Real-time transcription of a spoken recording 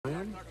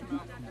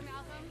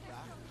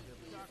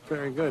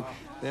very good.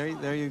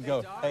 There you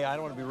go. Hey, I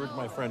don't want to be rude to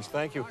my friends.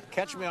 Thank you.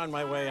 Catch me on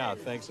my way out.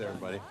 Thanks,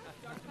 everybody.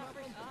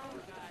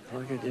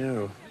 Look at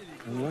you.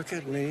 And look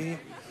at me.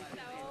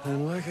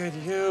 And look at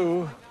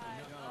you.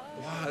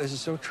 Wow, this is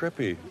so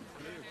trippy.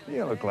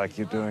 You look like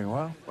you're doing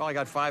well. Well, I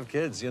got 5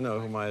 kids, you know,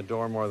 whom I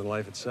adore more than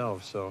life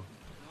itself, so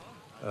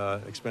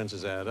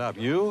expenses add up.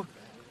 You,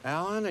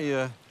 Alan,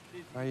 you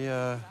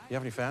have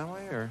any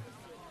family, or?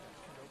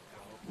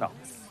 No.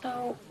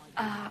 So,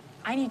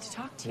 I need to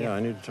talk to you. Yeah, I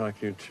need to talk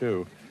to you,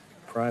 too,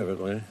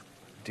 privately.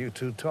 Do you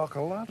two talk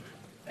a lot?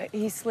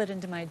 He slid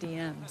into my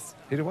DMs.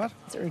 You do what?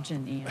 It's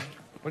urgent, Ian.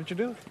 What did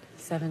you do?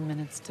 7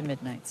 minutes to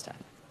midnight stuff.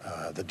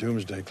 The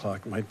Doomsday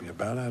Clock might be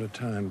about out of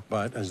time,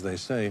 but, as they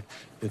say,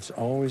 it's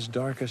always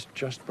darkest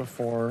just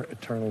before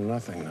eternal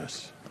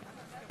nothingness.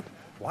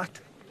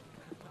 What?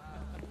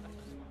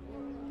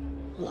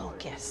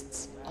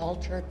 Locusts,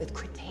 altered with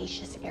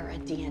Cretaceous-era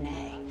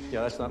DNA.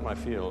 Yeah, that's not my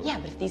field. Yeah,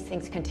 but if these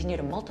things continue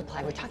to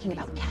multiply, we're talking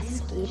about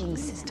cascading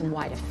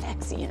system-wide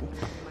effects, Ian.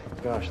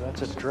 Gosh,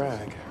 that's a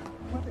drag.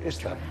 What is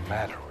the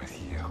matter with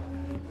you?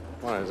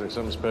 Why, is there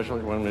something special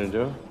you want me to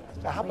do?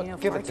 How about You know,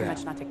 give far it too to much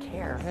him? not to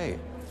care. Hey,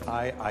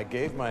 I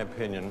gave my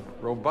opinion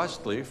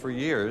robustly for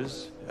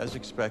years. As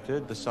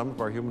expected, the sum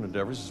of our human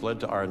endeavors has led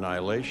to our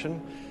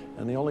annihilation,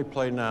 and the only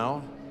play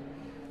now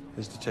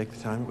is to take the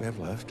time that we have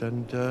left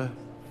and,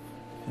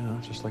 you know,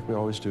 just like we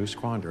always do,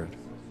 squander it.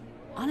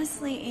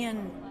 Honestly,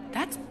 Ian,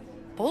 that's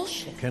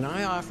bullshit. Can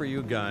I offer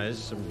you guys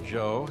some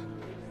Joe?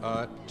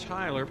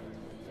 Tyler,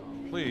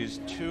 please,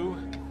 2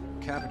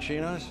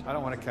 cappuccinos? I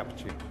don't want a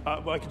cappuccino.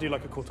 Well, I could do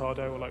like a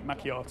cortado or like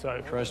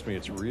macchiato. Trust me,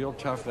 it's real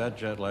tough, that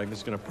jet lag.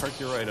 It's gonna perk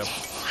you right up.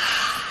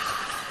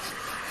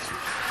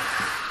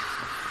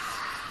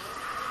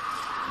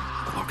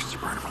 The locusts are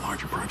part of a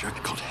larger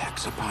project called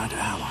Hexapod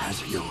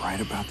Allies. You're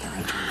right about their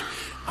intent.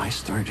 I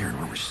started here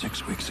over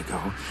 6 weeks ago.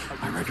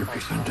 I read your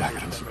piece on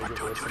decadence and put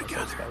 2 and 2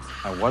 together.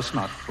 I was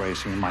not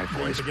raising my What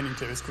voice. you're beginning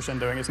to is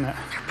crescendoing, isn't it?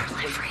 They're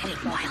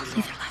proliferating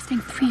wildly. They're lasting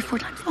 3-4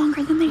 times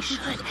longer than they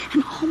should.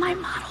 And all my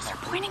models are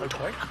pointing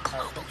toward a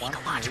global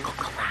ecological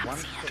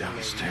collapse.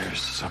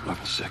 Downstairs,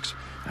 sub-level 6.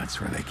 That's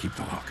where they keep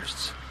the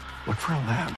locusts. Look for a lab.